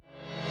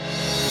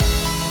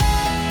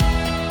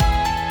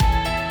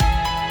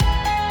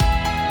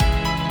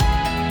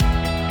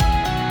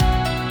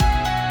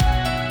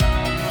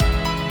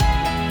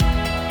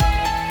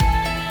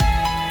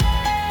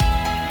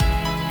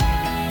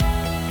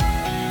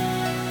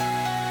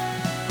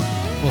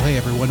Well, hey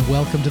everyone,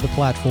 welcome to The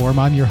Platform.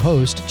 I'm your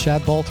host,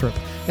 Chad Balthrop.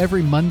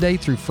 Every Monday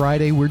through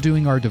Friday, we're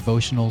doing our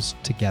devotionals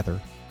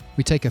together.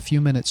 We take a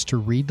few minutes to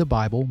read the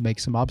Bible, make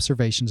some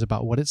observations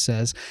about what it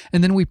says,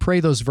 and then we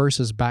pray those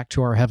verses back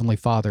to our Heavenly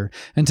Father.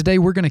 And today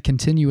we're going to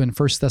continue in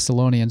First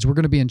Thessalonians. We're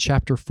going to be in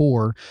chapter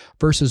 4,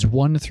 verses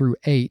 1 through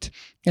 8.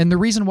 And the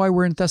reason why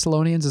we're in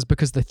Thessalonians is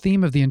because the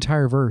theme of the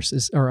entire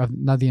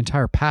the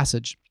entire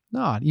passage,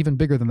 not even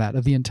bigger than that,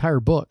 of the entire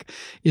book,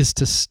 is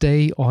to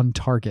stay on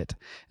target.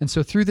 And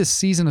so through this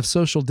season of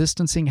social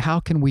distancing, how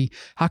can we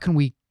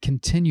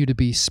continue to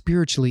be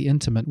spiritually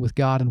intimate with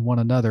God and one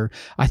another?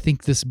 I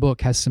think this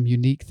book has some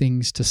unique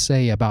things to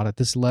say about it,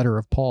 this letter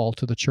of Paul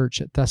to the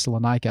church at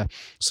Thessalonica.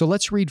 So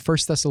let's read 1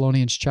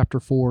 Thessalonians chapter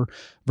 4,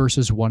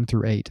 verses 1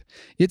 through 8.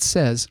 It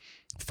says,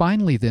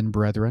 "Finally then,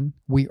 brethren,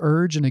 we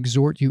urge and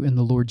exhort you in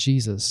the Lord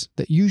Jesus,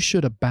 that you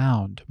should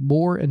abound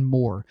more and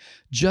more,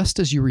 just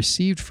as you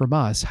received from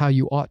us how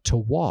you ought to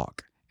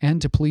walk, and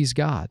to please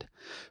God.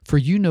 For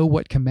you know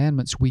what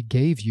commandments we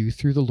gave you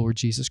through the Lord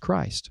Jesus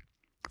Christ.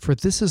 For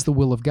this is the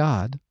will of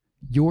God,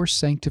 your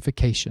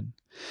sanctification,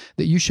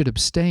 that you should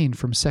abstain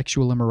from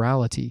sexual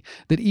immorality,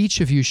 that each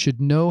of you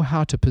should know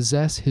how to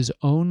possess his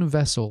own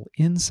vessel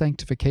in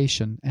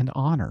sanctification and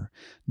honor,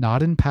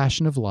 not in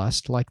passion of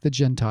lust like the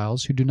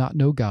Gentiles who do not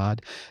know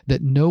God,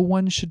 that no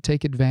one should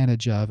take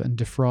advantage of and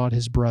defraud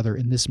his brother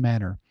in this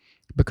manner,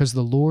 because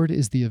the Lord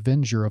is the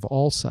avenger of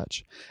all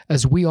such,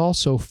 as we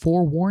also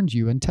forewarned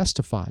you and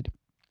testified.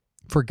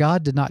 For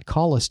God did not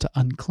call us to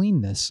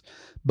uncleanness,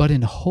 but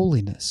in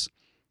holiness.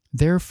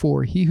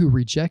 Therefore, he who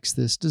rejects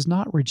this does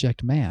not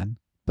reject man,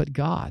 but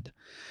God,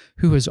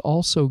 who has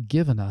also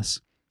given us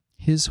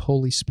his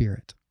Holy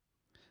Spirit."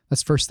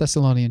 That's 1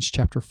 Thessalonians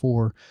chapter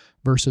 4,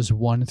 verses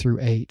 1 through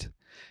 8.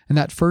 And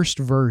that first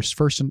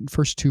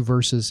two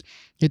verses,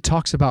 it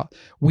talks about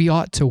we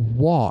ought to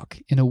walk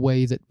in a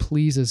way that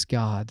pleases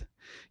God.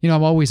 You know,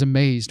 I'm always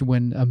amazed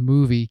when a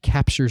movie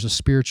captures a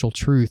spiritual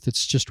truth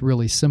that's just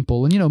really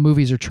simple. And, you know,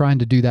 movies are trying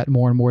to do that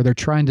more and more. They're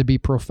trying to be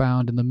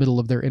profound in the middle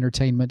of their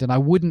entertainment. And I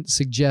wouldn't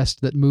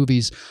suggest that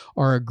movies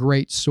are a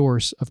great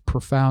source of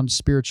profound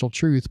spiritual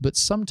truth, but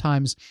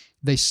sometimes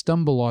they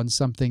stumble on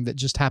something that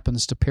just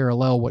happens to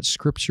parallel what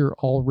Scripture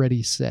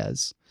already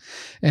says.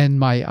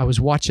 And I was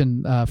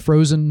watching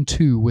Frozen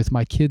 2 with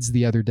my kids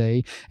the other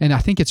day, and I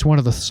think it's one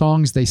of the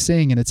songs they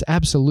sing, and it's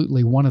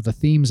absolutely one of the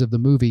themes of the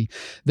movie,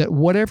 that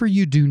whatever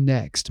you do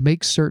next,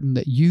 make certain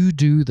that you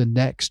do the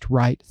next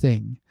right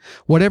thing.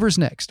 Whatever's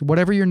next,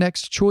 whatever your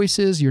next choice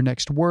is, your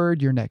next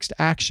word, your next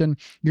action,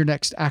 your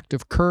next act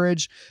of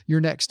courage,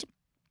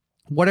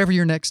 whatever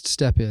your next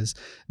step is,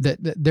 that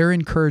their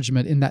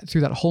encouragement in that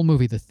through that whole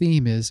movie, the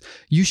theme is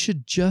you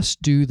should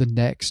just do the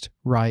next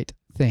right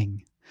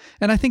thing.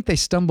 And I think they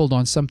stumbled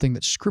on something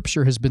that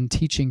Scripture has been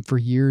teaching for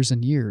years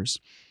and years,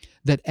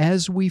 that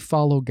as we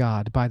follow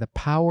God by the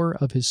power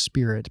of His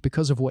Spirit,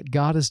 because of what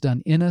God has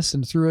done in us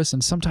and through us,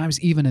 and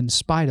sometimes even in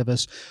spite of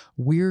us,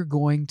 we're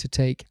going to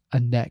take a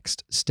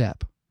next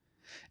step.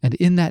 And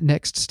in that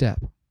next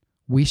step,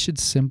 we should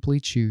simply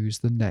choose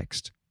the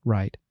next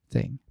right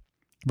thing.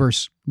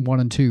 Verse 1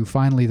 and 2,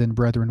 "Finally then,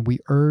 brethren, we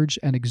urge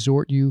and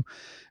exhort in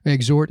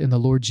the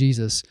Lord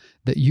Jesus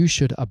that you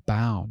should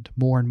abound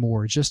more and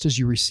more, just as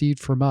you received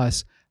from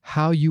us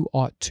how you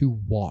ought to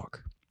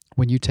walk."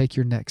 When you take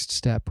your next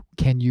step,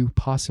 can you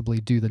possibly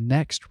do the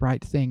next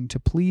right thing to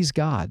please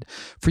God?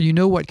 For you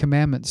know what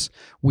commandments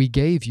we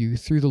gave you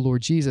through the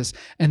Lord Jesus.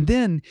 And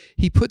then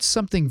he puts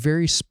something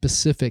very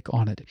specific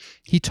on it.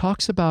 He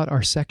talks about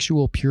our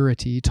sexual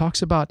purity. He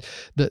talks about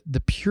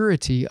the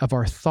purity of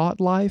our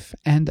thought life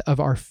and of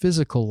our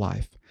physical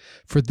life.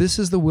 For this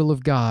is the will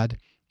of God,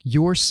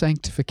 your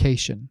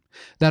sanctification.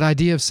 That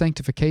idea of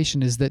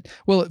sanctification is that,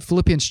 well, at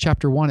Philippians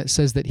chapter 1, it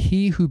says that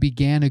he who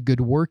began a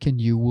good work in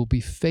you will be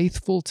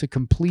faithful to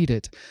complete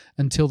it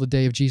until the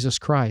day of Jesus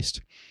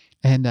Christ.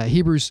 And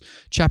Hebrews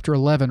chapter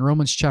 11,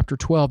 Romans chapter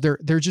 12, there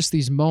are just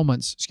these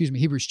moments,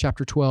 Hebrews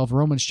chapter 12,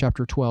 Romans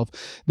chapter 12,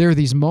 there are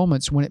these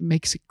moments when it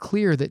makes it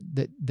clear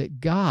that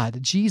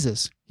God,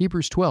 Jesus,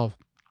 Hebrews 12,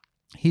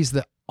 He's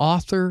the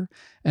author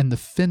and the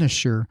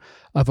finisher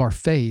of our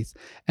faith.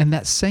 And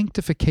that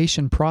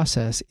sanctification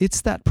process, it's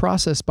that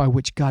process by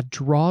which God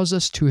draws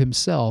us to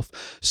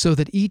Himself so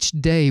that each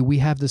day we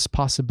have this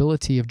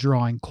possibility of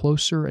drawing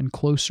closer and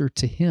closer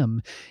to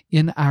Him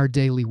in our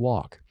daily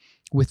walk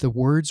with the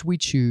words we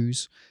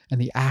choose and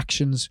the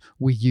actions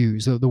we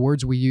use. So the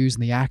words we use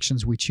and the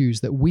actions we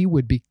choose, that we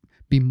would be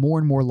more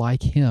and more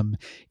like Him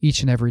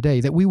each and every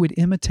day, that we would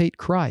imitate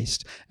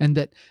Christ, and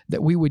that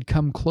we would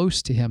come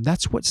close to Him.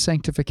 That's what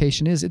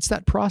sanctification is. It's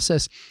that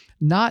process.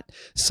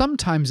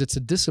 Sometimes it's a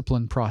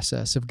discipline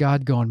process of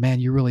God going, man,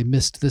 you really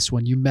missed this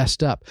one, you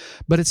messed up.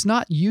 But it's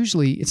not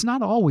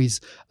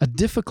always a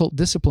difficult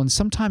discipline.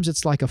 Sometimes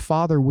it's like a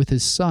father with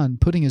his son,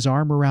 putting his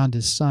arm around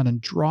his son and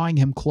drawing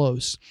him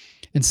close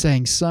and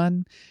saying,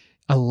 son,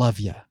 I love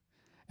you,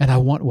 and I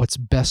want what's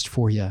best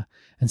for you.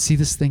 And see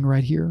this thing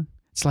right here?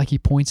 It's like He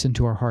points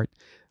into our heart.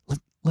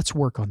 Let's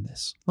work on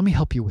this. Let me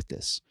help you with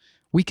this.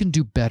 We can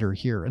do better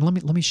here. And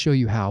let me show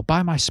you how.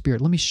 By my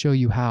Spirit, let me show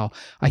you how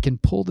I can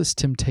pull this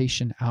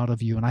temptation out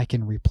of you and I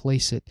can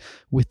replace it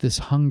with this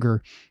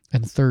hunger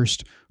and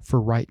thirst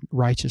for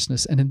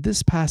righteousness. And in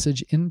this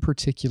passage in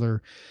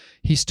particular,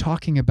 he's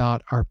talking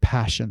about our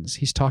passions.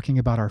 He's talking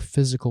about our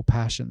physical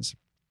passions.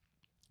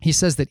 He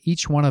says that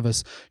each one of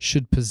us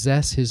should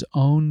possess his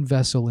own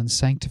vessel in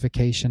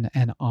sanctification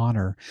and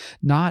honor,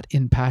 not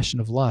in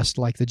passion of lust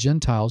like the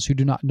Gentiles who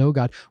do not know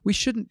God. We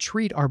shouldn't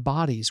treat our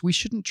bodies, we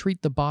shouldn't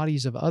treat the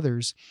bodies of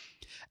others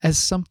as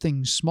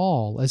something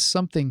small, as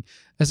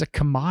a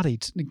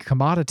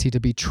commodity to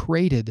be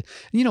traded.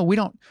 We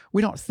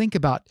don't think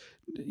about.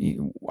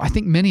 I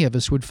think many of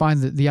us would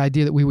find that the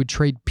idea that we would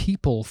trade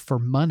people for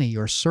money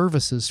or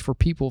services for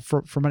people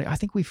for money, I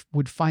think we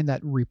would find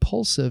that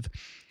repulsive.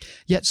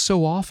 Yet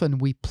so often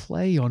we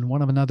play on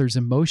one another's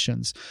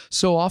emotions.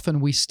 So often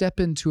we step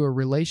into a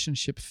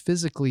relationship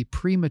physically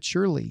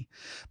prematurely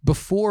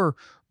before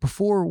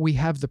we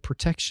have the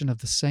protection of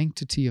the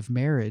sanctity of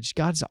marriage.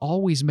 God's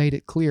always made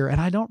it clear,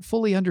 and I don't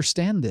fully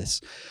understand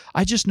this.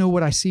 I just know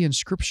what I see in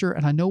Scripture,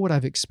 and I know what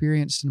I've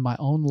experienced in my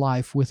own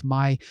life with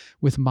my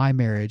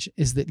marriage,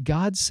 is that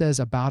God says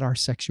about our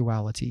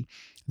sexuality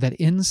that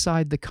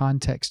inside the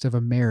context of a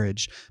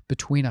marriage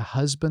between a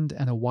husband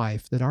and a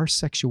wife, that our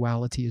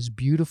sexuality is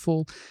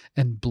beautiful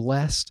and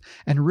blessed,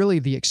 and really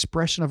the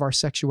expression of our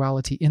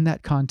sexuality in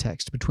that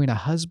context between a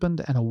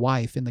husband and a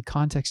wife in the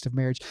context of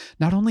marriage,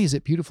 not only is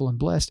it beautiful and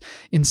blessed,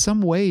 in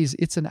some ways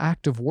it's an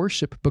act of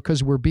worship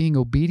because we're being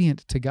obedient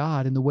to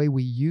God in the way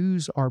we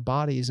use our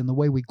bodies and the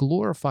way we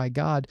glorify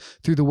God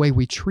through the way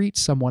we treat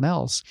someone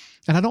else.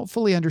 And I don't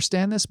fully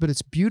understand this, but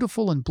it's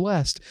beautiful and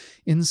blessed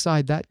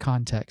inside that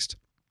context.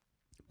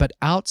 But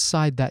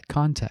outside that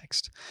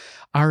context,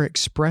 our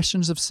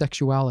expressions of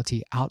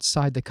sexuality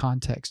outside the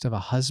context of a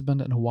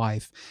husband and a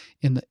wife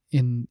in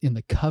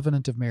the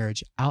covenant of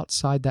marriage,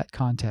 outside that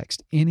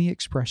context, any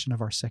expression of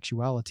our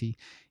sexuality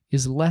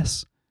is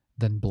less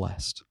than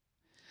blessed.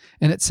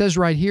 And it says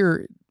right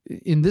here,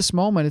 in this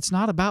moment, it's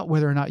not about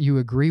whether or not you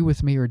agree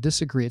with me or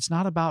disagree. It's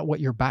not about what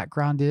your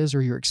background is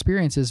or your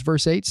experience is.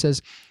 Verse 8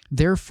 says,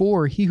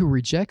 "Therefore, he who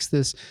rejects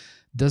this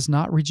does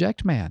not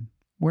reject man."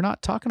 We're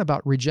not talking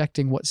about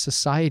rejecting what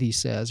society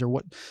says or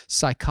what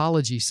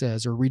psychology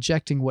says or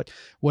rejecting what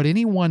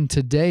anyone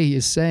today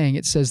is saying.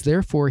 It says,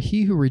 "Therefore,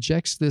 he who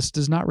rejects this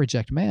does not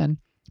reject man,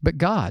 but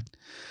God,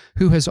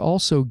 who has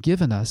also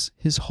given us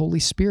his Holy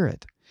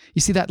Spirit."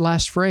 You see that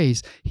last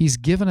phrase, he's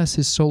given us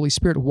his Holy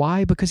Spirit.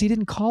 Why? Because he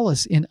didn't call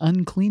us in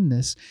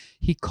uncleanness.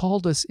 He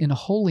called us in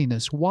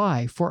holiness.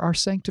 Why? For our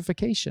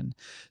sanctification,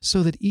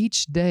 so that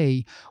each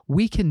day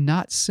we can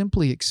not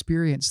simply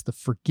experience the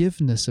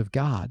forgiveness of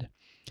God,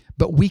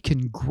 but we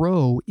can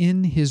grow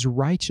in his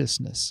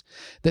righteousness,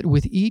 that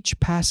with each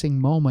passing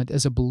moment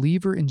as a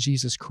believer in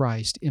Jesus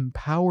Christ,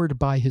 empowered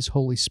by his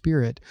Holy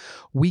Spirit,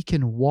 we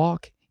can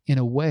walk in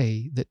a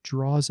way that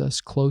draws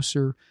us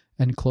closer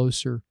and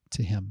closer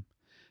to him,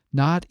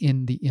 not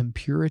in the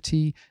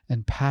impurity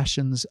and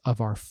passions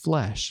of our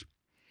flesh,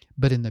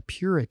 but in the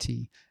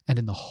purity and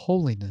in the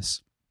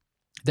holiness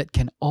that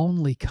can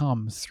only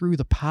come through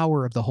the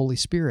power of the Holy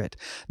Spirit,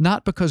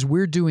 not because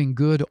we're doing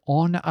good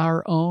on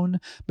our own,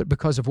 but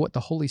because of what the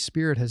Holy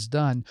Spirit has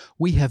done.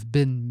 We have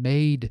been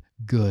made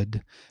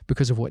good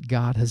because of what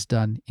God has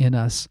done in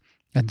us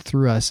and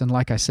through us, and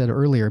like I said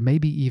earlier,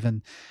 maybe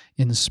even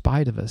in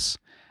spite of us.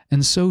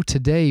 And so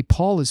today,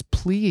 Paul is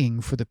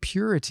pleading for the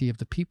purity of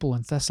the people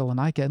in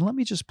Thessalonica, and let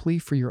me just plead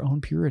for your own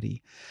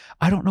purity.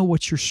 I don't know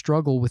what your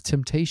struggle with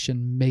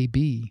temptation may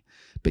be,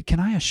 but can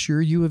I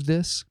assure you of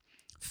this?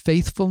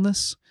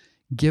 Faithfulness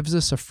gives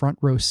us a front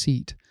row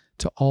seat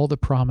to all the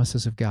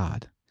promises of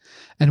God.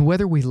 And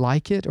whether we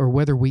like it or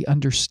whether we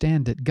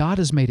understand it, God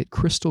has made it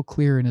crystal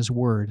clear in his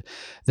word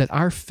that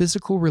our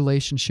physical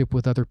relationship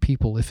with other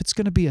people, if it's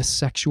going to be a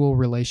sexual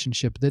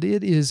relationship, that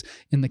it is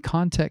in the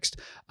context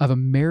of a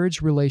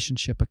marriage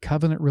relationship, a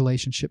covenant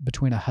relationship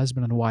between a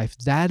husband and a wife.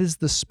 That is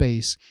the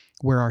space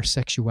where our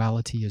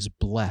sexuality is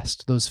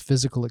blessed. Those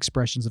physical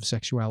expressions of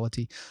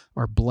sexuality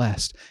are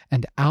blessed.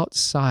 And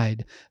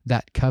outside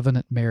that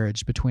covenant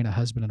marriage between a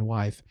husband and a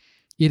wife,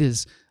 it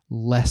is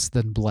less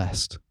than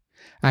blessed.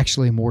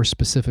 Actually, more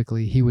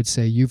specifically, he would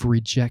say you've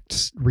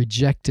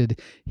rejected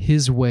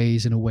his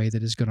ways in a way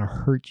that is going to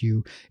hurt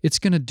you. It's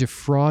going to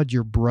defraud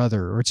your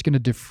brother, or it's going to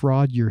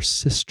defraud your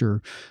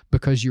sister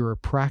because you are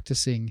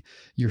practicing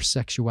your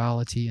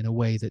sexuality in a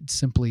way that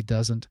simply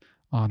doesn't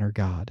honor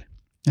God.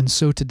 And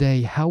so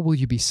today, how will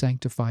you be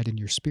sanctified in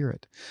your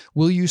spirit?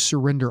 Will you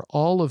surrender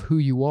all of who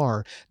you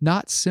are,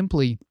 not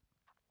simply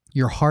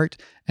your heart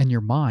and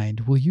your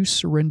mind? Will you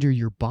surrender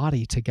your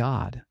body to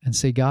God and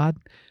say, God,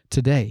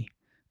 today,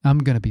 I'm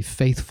going to be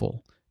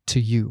faithful to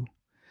you.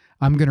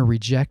 I'm going to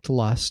reject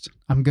lust.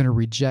 I'm going to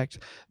reject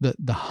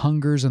the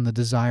hungers and the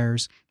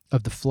desires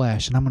of the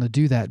flesh. And I'm going to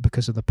do that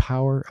because of the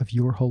power of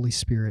your Holy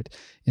Spirit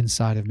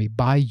inside of me.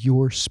 By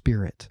your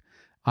Spirit,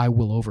 I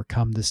will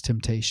overcome this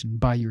temptation.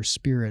 By your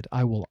Spirit,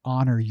 I will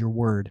honor your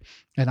word.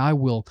 And I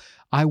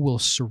will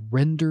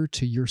surrender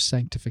to your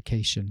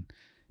sanctification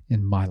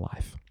in my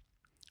life.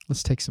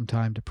 Let's take some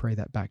time to pray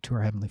that back to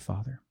our Heavenly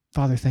Father.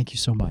 Father, thank you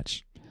so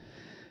much.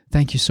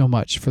 Thank you so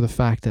much for the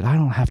fact that I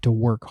don't have to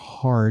work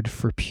hard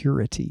for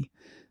purity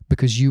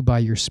because you, by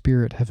your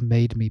Spirit, have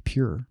made me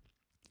pure.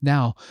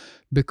 Now,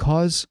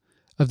 because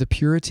of the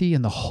purity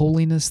and the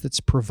holiness that's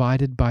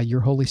provided by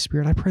your Holy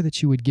Spirit, I pray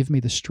that you would give me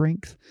the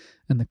strength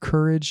and the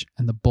courage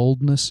and the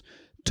boldness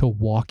to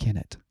walk in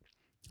it.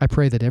 I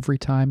pray that every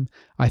time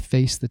I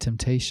face the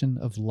temptation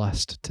of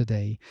lust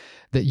today,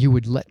 that you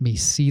would let me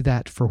see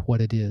that for what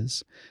it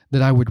is,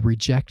 that I would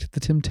reject the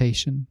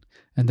temptation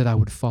and that I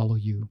would follow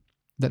you,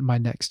 that my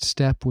next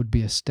step would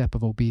be a step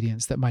of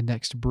obedience, that my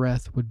next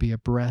breath would be a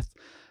breath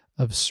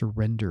of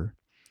surrender,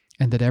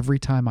 and that every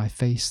time I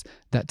face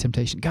that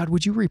temptation, God,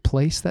 would you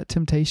replace that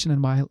temptation in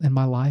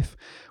my life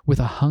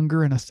with a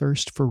hunger and a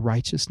thirst for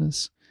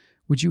righteousness?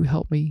 Would you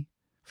help me,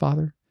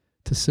 Father,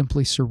 to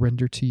simply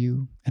surrender to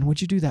you? And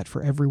would you do that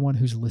for everyone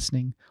who's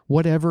listening?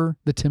 Whatever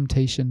the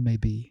temptation may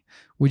be,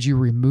 would you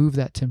remove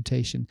that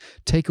temptation,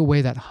 take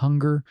away that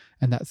hunger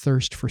and that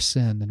thirst for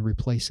sin and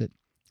replace it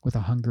with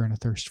a hunger and a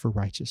thirst for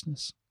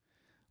righteousness?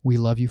 We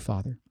love you,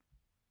 Father.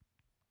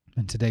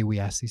 And today we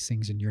ask these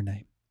things in your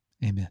name.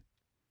 Amen.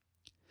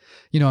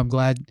 I'm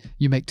glad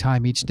you make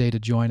time each day to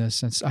join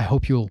us. And I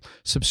hope you'll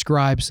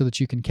subscribe so that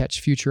you can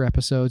catch future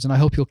episodes. And I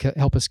hope you'll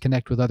help us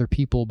connect with other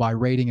people by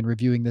rating and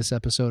reviewing this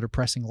episode or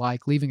pressing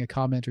like, leaving a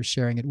comment, or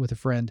sharing it with a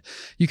friend.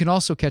 You can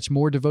also catch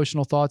more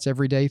devotional thoughts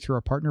every day through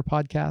our partner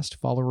podcast,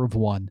 Follower of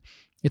One.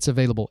 It's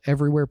available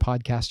everywhere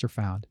podcasts are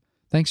found.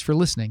 Thanks for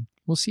listening.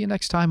 We'll see you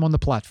next time on The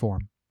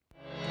Platform.